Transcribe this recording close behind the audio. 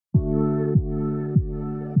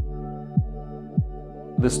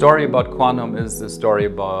The story about quantum is the story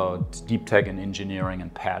about deep tech and engineering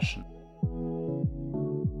and passion.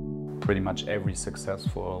 Pretty much every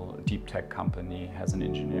successful deep tech company has an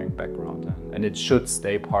engineering background, and it should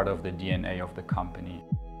stay part of the DNA of the company.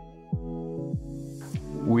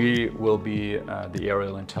 We will be the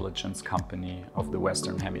aerial intelligence company of the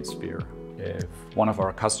Western Hemisphere. If one of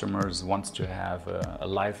our customers wants to have a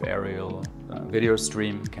live aerial video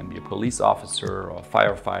stream, can be a police officer or a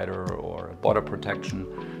firefighter or a border protection,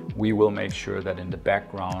 we will make sure that in the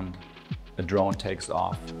background a drone takes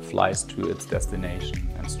off, flies to its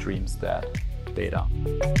destination and streams that data.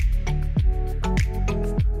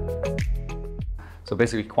 So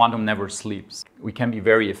basically, quantum never sleeps. We can be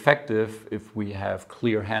very effective if we have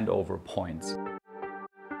clear handover points.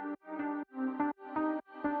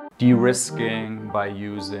 De-risking by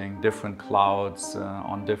using different clouds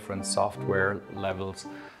on different software levels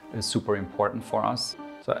is super important for us.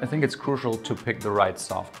 So I think it's crucial to pick the right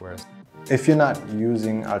software. If you're not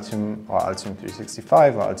using Altium or Altium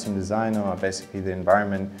 365 or Altium Designer or basically the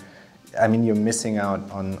environment, I mean, you're missing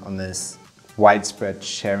out on this widespread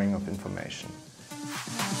sharing of information.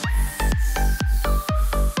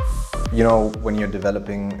 You know, when you're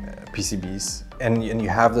developing PCBs and you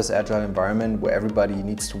have this agile environment where everybody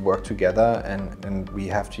needs to work together and we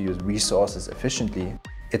have to use resources efficiently,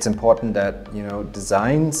 it's important that, you know,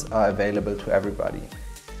 designs are available to everybody.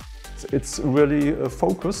 It's really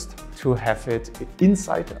focused to have it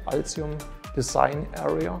inside the Altium design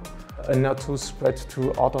area and not to spread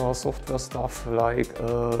to other software stuff like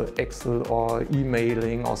Excel or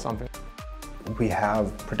emailing or something. We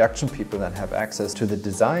have production people that have access to the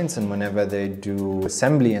designs, and whenever they do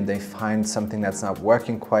assembly and they find something that's not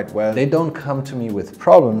working quite well, they don't come to me with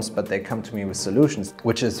problems, but they come to me with solutions,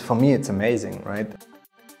 which is, for me, it's amazing, right?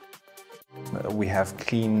 We have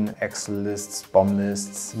clean Excel lists, BOM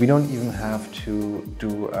lists. We don't even have to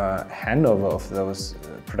do a handover of those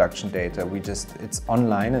production data. It's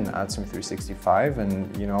online in Altium 365,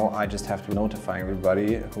 and you know, I just have to notify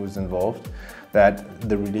everybody who's involved that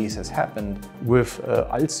the release has happened. With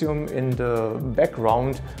Altium in the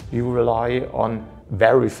background, you rely on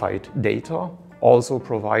verified data, also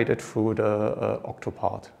provided through the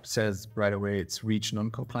Octopart. Says right away it's REACH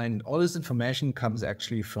non-compliant. All this information comes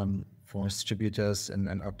actually from distributors and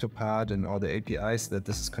Octopart and all the APIs that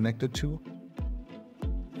this is connected to.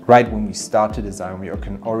 Right when we start to design, we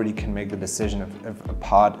already can make the decision if a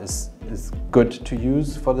part is good to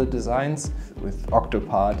use for the designs. With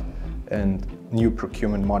Octopart and new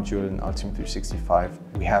procurement module in Altium 365,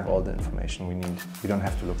 we have all the information we need. We don't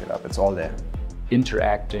have to look it up, it's all there.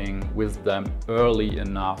 Interacting with them early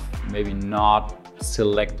enough, maybe not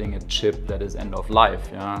selecting a chip that is end of life.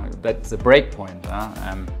 Yeah? That's a break point.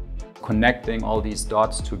 Yeah? Connecting all these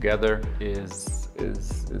dots together is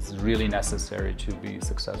really necessary to be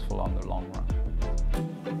successful on the long run.